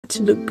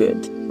to look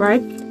good,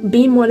 right?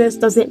 Being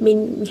modest doesn't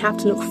mean we have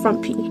to look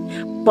frumpy,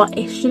 but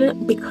it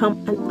shouldn't become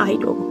an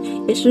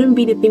idol. It shouldn't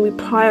be the thing we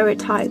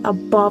prioritize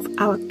above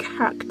our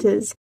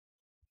characters.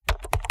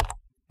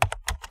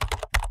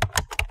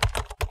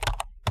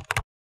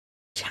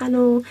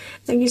 Channel.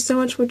 Thank you so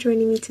much for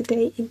joining me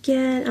today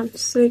again. I'm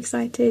so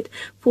excited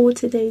for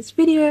today's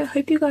video.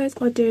 Hope you guys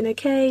are doing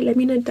okay. Let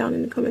me know down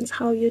in the comments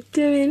how you're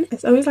doing.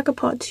 It's always like a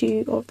part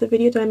 2 of the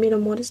video that I made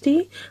on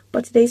modesty,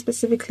 but today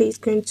specifically is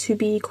going to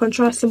be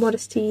contrasting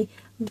modesty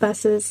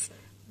versus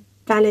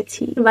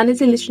vanity.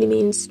 Vanity literally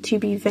means to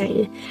be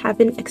vain,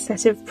 having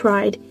excessive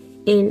pride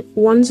in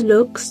one's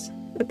looks,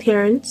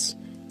 appearance,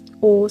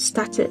 or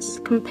status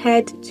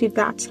compared to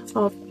that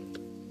of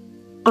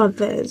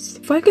others.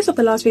 The focus of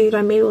the last video that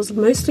I made was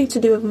mostly to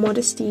do with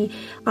modesty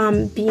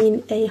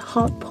being a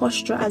heart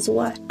posture, as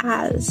well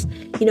as,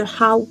 you know,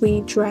 how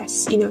we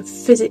dress, you know,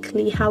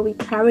 physically, how we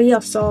carry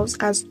ourselves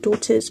as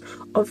daughters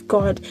of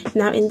God.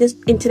 Now in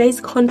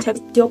today's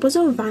context, the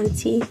opposite of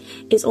vanity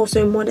is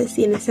also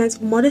modesty, in the sense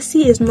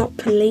modesty is not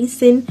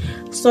placing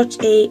such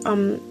a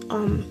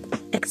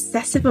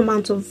excessive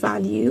amount of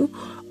value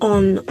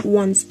on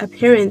one's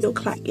appearance or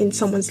like in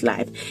someone's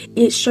life.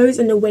 It shows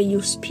in the way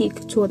you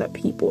speak to other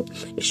people.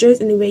 It shows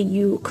in the way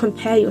you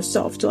compare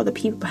yourself to other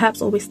people,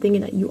 perhaps always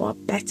thinking that you are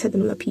better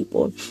than other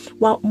people.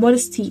 While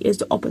modesty is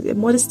the opposite.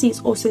 Modesty is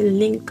also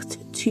linked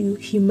to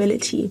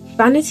humility.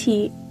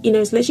 Vanity, you know,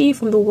 is literally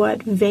from the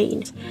word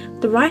vain.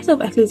 The writer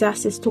of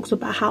Ecclesiastes talks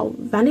about how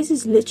vanity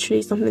is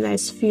literally something that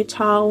is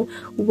futile,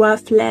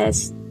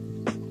 worthless,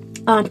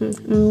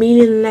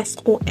 meaningless,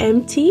 or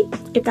empty,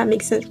 if that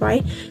makes sense,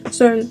 right?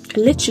 So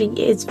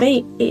literally it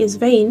is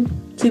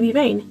vain to be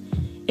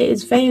vain. It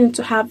is vain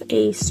to have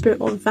a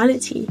spirit of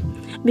vanity,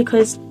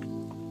 because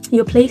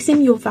you're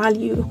placing your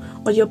value,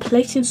 or you're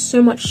placing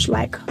so much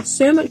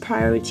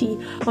priority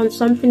on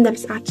something that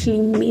is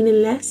actually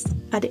meaningless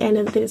at the end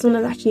of the day. It's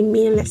not actually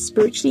meaningless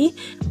spiritually.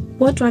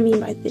 What do I mean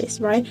by this,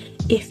 right?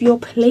 If you're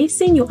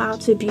placing your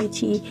outer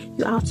beauty,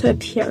 your outer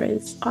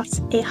appearance at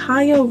a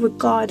higher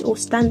regard or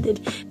standard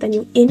than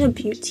your inner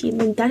beauty,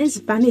 then that is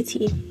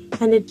vanity.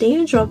 And the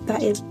danger of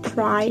that is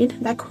pride.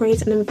 That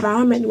creates an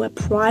environment where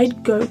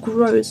pride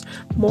grows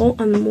more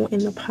and more in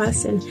the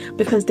person,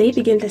 because they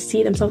begin to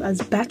see themselves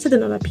as better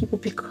than other people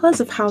because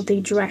of how they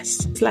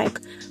dress. It's like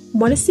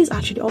modesty is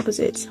actually the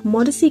opposite.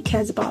 Modesty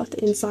cares about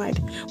the inside.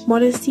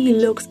 Modesty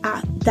looks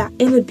at that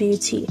inner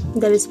beauty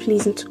that is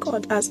pleasing to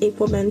God. As a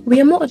woman, we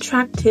are more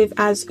attractive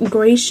as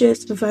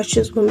gracious,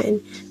 virtuous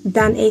women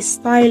than a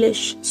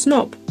stylish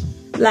snob.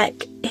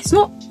 Like, it's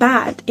not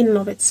bad in and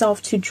of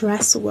itself to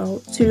dress well,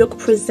 to look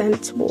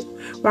presentable,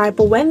 right?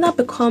 But when that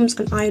becomes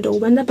an idol,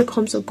 when that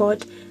becomes a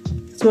god,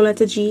 small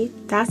letter G,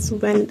 that's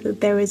when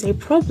there is a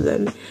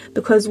problem.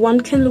 Because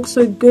one can look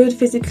so good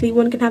physically,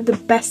 one can have the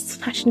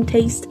best fashion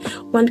taste,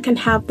 one can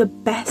have the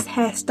best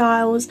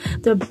hairstyles,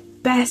 the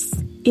best,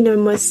 you know,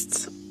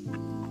 most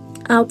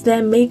out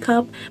there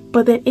makeup,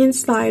 but then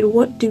inside,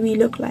 what do we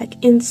look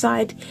like?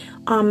 Inside,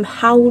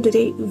 how do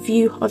they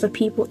view other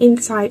people?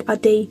 Inside, are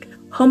they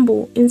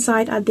humble?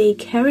 Inside, are they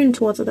caring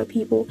towards other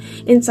people?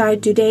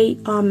 Inside, do they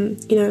you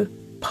know,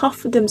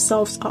 puff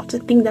themselves up to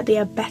think that they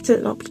are better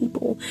than other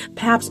people?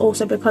 Perhaps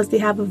also because they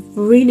have a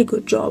really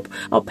good job,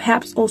 or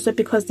perhaps also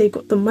because they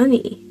got the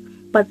money.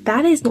 But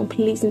that is not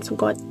pleasing to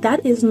God.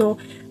 That is not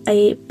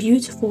a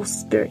beautiful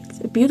spirit.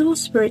 A beautiful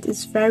spirit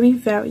is very,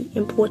 very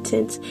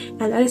important, and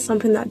that is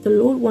something that the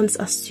Lord wants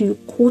us to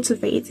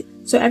cultivate.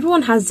 So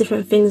everyone has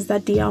different things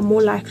that they are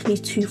more likely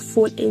to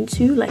fall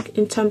into, like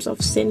in terms of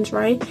sins,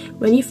 right?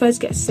 When you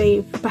first get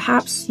saved,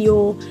 perhaps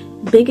your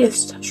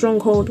biggest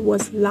stronghold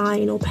was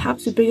lying, or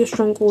perhaps your biggest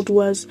stronghold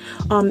was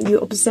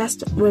you're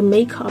obsessed with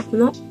makeup,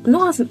 not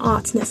as an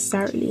art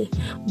necessarily,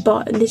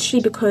 but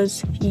literally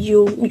because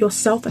your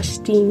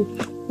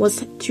self-esteem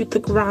was to the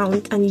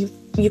ground, and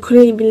you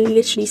couldn't even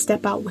literally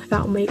step out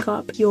without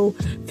makeup. You'll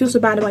feel so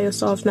bad about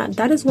yourself. Now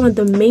that is one of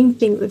the main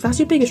things, if that's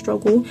your biggest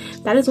struggle,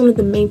 that is one of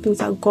the main things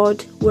that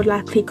God would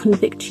likely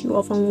convict you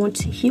of and want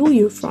to heal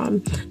you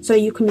from, so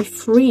you can be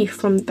free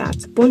from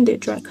that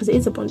bondage, right? Because it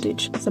is a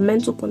bondage. It's a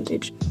mental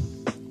bondage.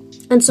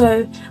 And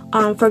so,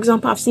 for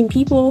example, I've seen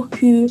people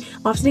who,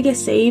 after they get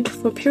saved,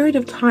 for a period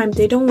of time,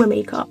 they don't wear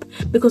makeup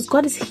because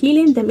God is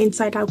healing them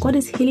inside out. God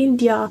is healing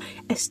their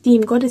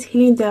esteem. God is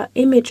healing their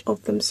image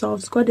of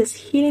themselves. God is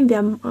healing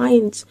their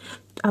minds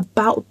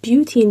about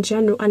beauty in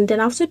general. And then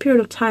after a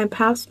period of time,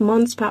 perhaps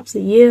months, perhaps a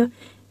year,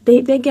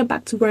 they get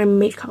back to wearing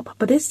makeup.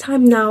 But this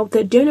time now,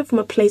 they're doing it from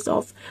a place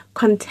of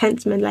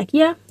contentment. Like,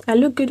 yeah, I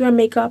look good wearing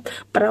makeup,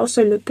 but I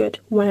also look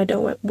good when I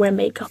don't wear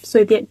makeup.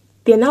 So they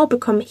now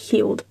become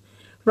healed.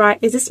 Right?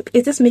 Is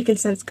this making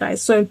sense, guys?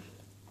 So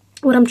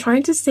what I'm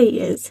trying to say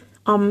is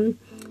we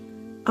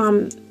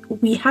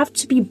have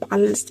to be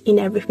balanced in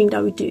everything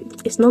that we do.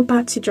 It's not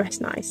bad to dress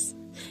nice.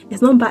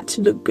 It's not bad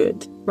to look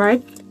good,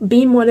 right?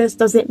 Being modest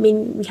doesn't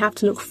mean we have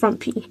to look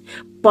frumpy,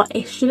 but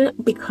it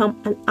shouldn't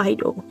become an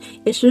idol.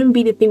 It shouldn't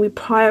be the thing we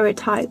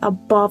prioritize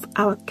above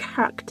our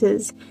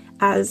characters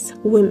as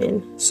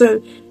women.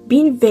 So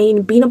being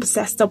vain, being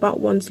obsessed about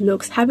one's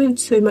looks, having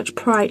so much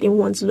pride in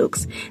one's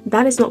looks,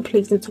 that is not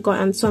pleasing to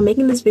God. And so I'm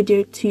making this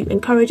video to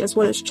encourage as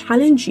well as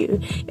challenge you.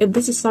 If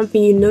this is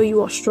something you know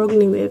you are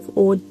struggling with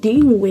or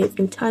dealing with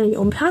internally,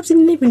 or perhaps you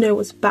didn't even know it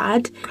was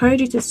bad, I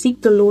encourage you to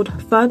seek the Lord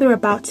further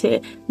about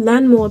it,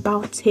 learn more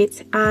about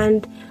it,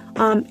 and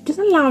just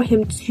allow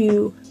Him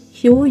to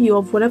heal you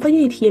of whatever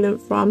you need healing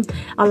from.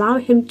 Allow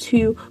Him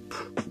to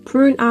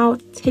prune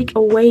out, take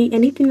away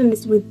anything that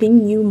is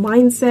within you,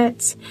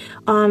 mindset,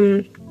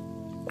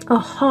 a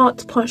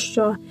heart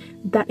posture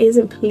that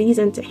isn't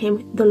pleasing to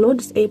Him. The Lord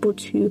is able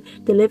to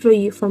deliver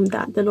you from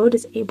that. The Lord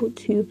is able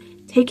to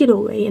take it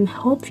away and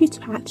help you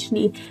to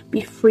actually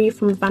be free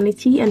from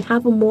vanity and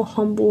have a more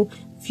humble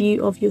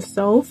view of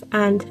yourself,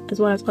 and as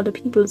well as other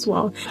people as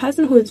well. A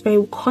person who is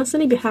very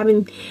constantly be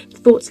having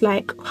thoughts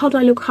like, how do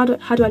I look, how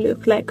do I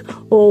look, like,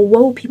 or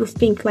what will people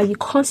think, like you're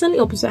constantly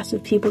obsessed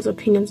with people's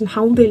opinions and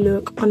how they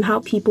look, on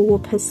how people will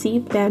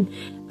perceive them,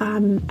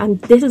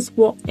 and this is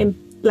what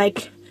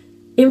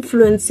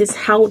influences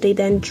how they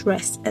then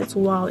dress as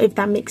well, if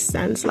that makes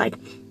sense. Like,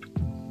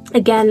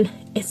 again,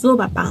 it's all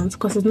about balance,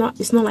 because it's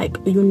not like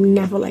you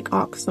never like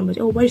ask somebody,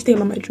 oh, what do you think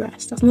about my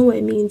dress? That's not what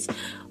it means.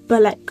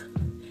 But like,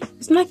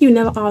 it's not like you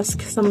never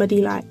ask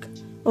somebody like,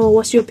 oh,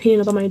 what's your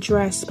opinion about my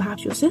dress,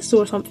 perhaps your sister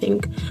or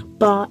something.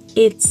 But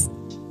it's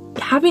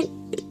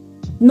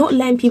not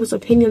letting people's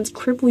opinions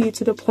cripple you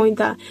to the point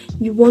that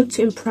you want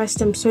to impress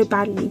them so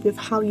badly with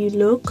how you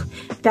look.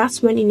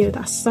 That's when you know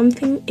that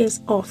something is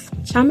off.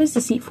 Charm is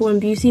deceitful and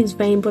beauty is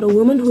vain, but a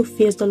woman who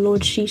fears the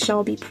Lord, she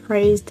shall be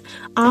praised.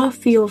 Our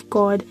fear of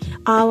God,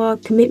 our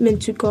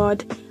commitment to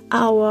God,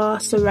 our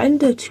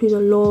surrender to the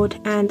Lord,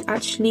 and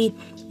actually,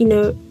 you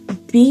know,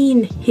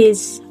 being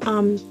his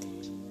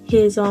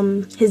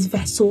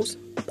vessels,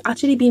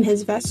 actually being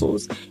His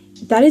vessels,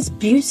 that is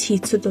beauty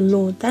to the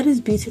Lord. That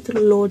is beauty to the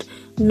Lord,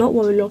 not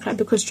what we look like.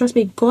 Because trust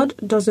me, God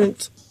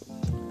doesn't,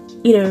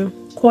 you know,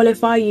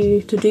 qualify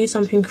you to do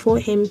something for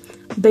Him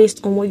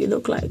based on what you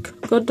look like.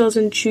 God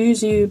doesn't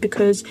choose you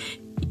because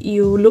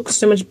you look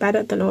so much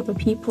better than other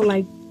people.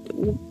 Like,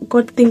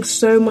 God thinks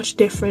so much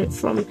different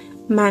from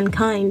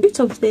mankind. The root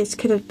of this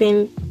could have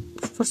been,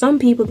 for some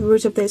people, the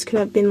root of this could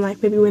have been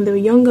like maybe when they were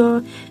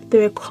younger, they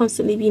were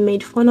constantly being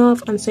made fun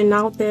of, and so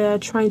now they're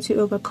trying to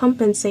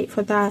overcompensate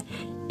for that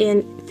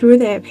through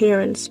their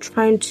appearance,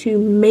 trying to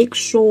make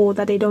sure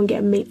that they don't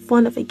get made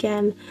fun of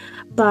again.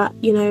 But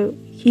you know,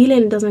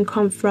 healing doesn't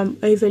come from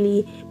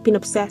overly being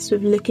obsessed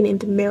with looking in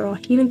the mirror.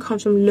 Healing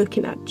comes from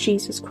looking at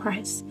Jesus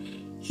Christ.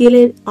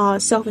 Healing our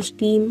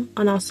self-esteem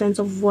and our sense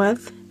of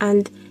worth,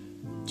 and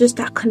just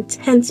that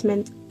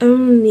contentment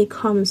only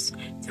comes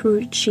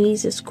through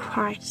Jesus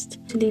Christ.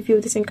 To leave you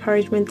with this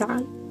encouragement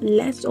that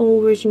let's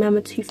always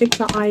remember to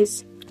fix our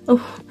eyes.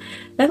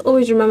 Let's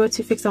always remember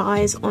to fix our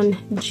eyes on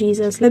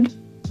Jesus.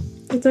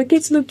 It's okay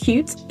to look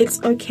cute. It's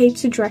okay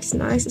to dress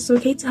nice. It's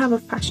okay to have a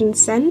fashion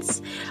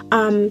sense.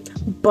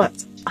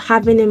 But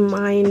having in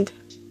mind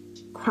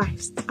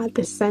Christ at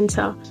the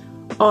center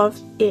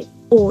of it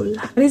all.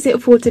 That is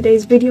it for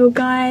today's video,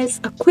 guys.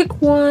 A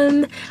quick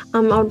one. I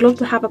would love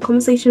to have a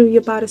conversation with you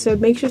about it, so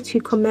make sure to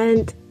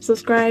comment,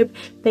 subscribe.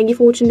 Thank you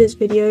for watching this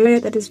video.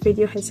 That this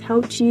video has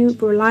helped you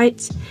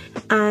relate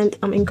and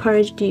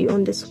encouraged you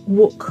on this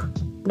walk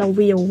that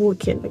we are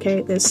walking.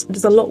 Okay,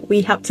 there's a lot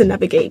we have to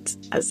navigate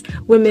as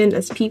women,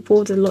 as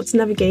people. There's a lot to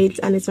navigate,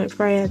 and it's my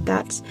prayer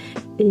that,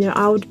 you know,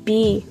 I would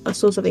be a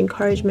source of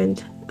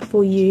encouragement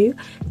for you.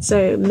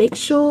 So make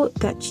sure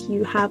that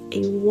you have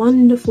a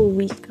wonderful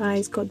week,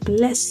 guys. God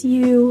bless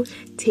you.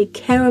 Take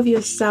care of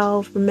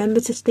yourself.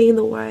 Remember to stay in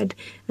the Word,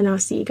 and I'll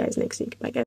see you guys next week. Bye, guys.